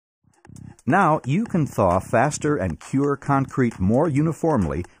Now you can thaw faster and cure concrete more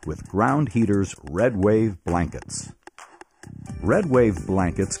uniformly with Ground Heater's Red Wave blankets. Red Wave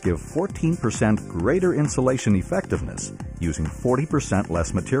blankets give 14% greater insulation effectiveness using 40%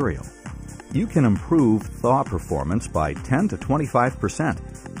 less material. You can improve thaw performance by 10 to 25%.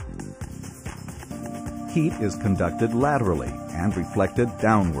 Heat is conducted laterally and reflected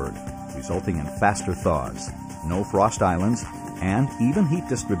downward, resulting in faster thaws, no frost islands, and even heat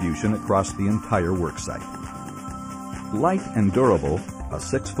distribution across the entire worksite. Light and durable, a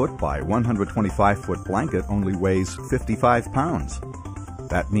 6-foot by 125-foot blanket only weighs 55 pounds.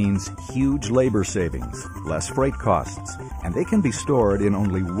 That means huge labor savings, less freight costs, and they can be stored in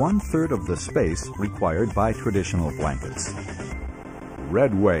only 1/3 of the space required by traditional blankets.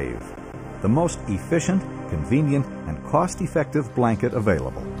 Red Wave, the most efficient, convenient, and cost-effective blanket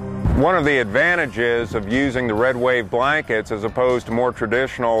available. One of the advantages of using the Red Wave blankets as opposed to more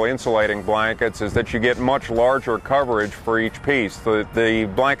traditional insulating blankets is that you get much larger coverage for each piece. The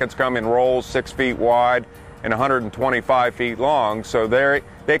blankets come in rolls 6 feet wide and 125 feet long, so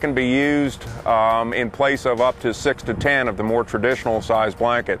they can be used in place of up to 6 to 10 of the more traditional size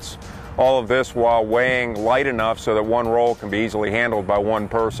blankets. All of this while weighing light enough so that one roll can be easily handled by one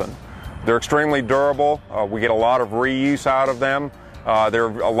person. They're extremely durable. We get a lot of reuse out of them. There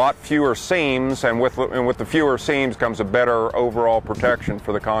are a lot fewer seams, and with the fewer seams comes a better overall protection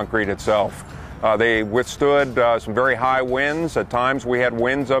for the concrete itself. They withstood some very high winds. At times we had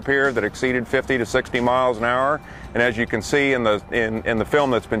winds up here that exceeded 50 to 60 miles an hour. And as you can see in the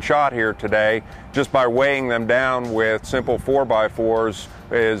film that's been shot here today, just by weighing them down with simple 4x4s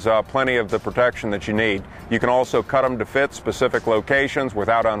is plenty of the protection that you need. You can also cut them to fit specific locations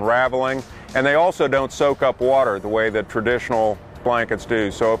without unraveling. And they also don't soak up water the way that traditional blankets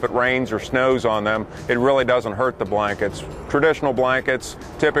do. So if it rains or snows on them, it really doesn't hurt the blankets. Traditional blankets,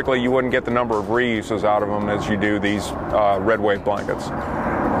 typically you wouldn't get the number of reuses out of them as you do these Red Wave blankets.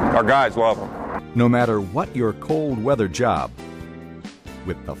 Our guys love them. No matter what your cold weather job,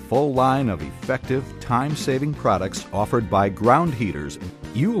 with the full line of effective, time-saving products offered by Ground Heaters,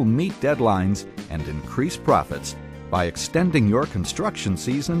 you will meet deadlines and increase profits by extending your construction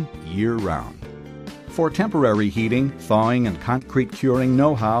season year-round. For temporary heating, thawing, and concrete curing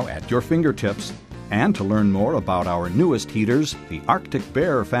know-how at your fingertips, and to learn more about our newest heaters, the Arctic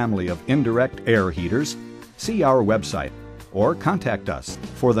Bear family of indirect air heaters, see our website or contact us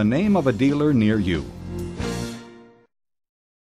for the name of a dealer near you.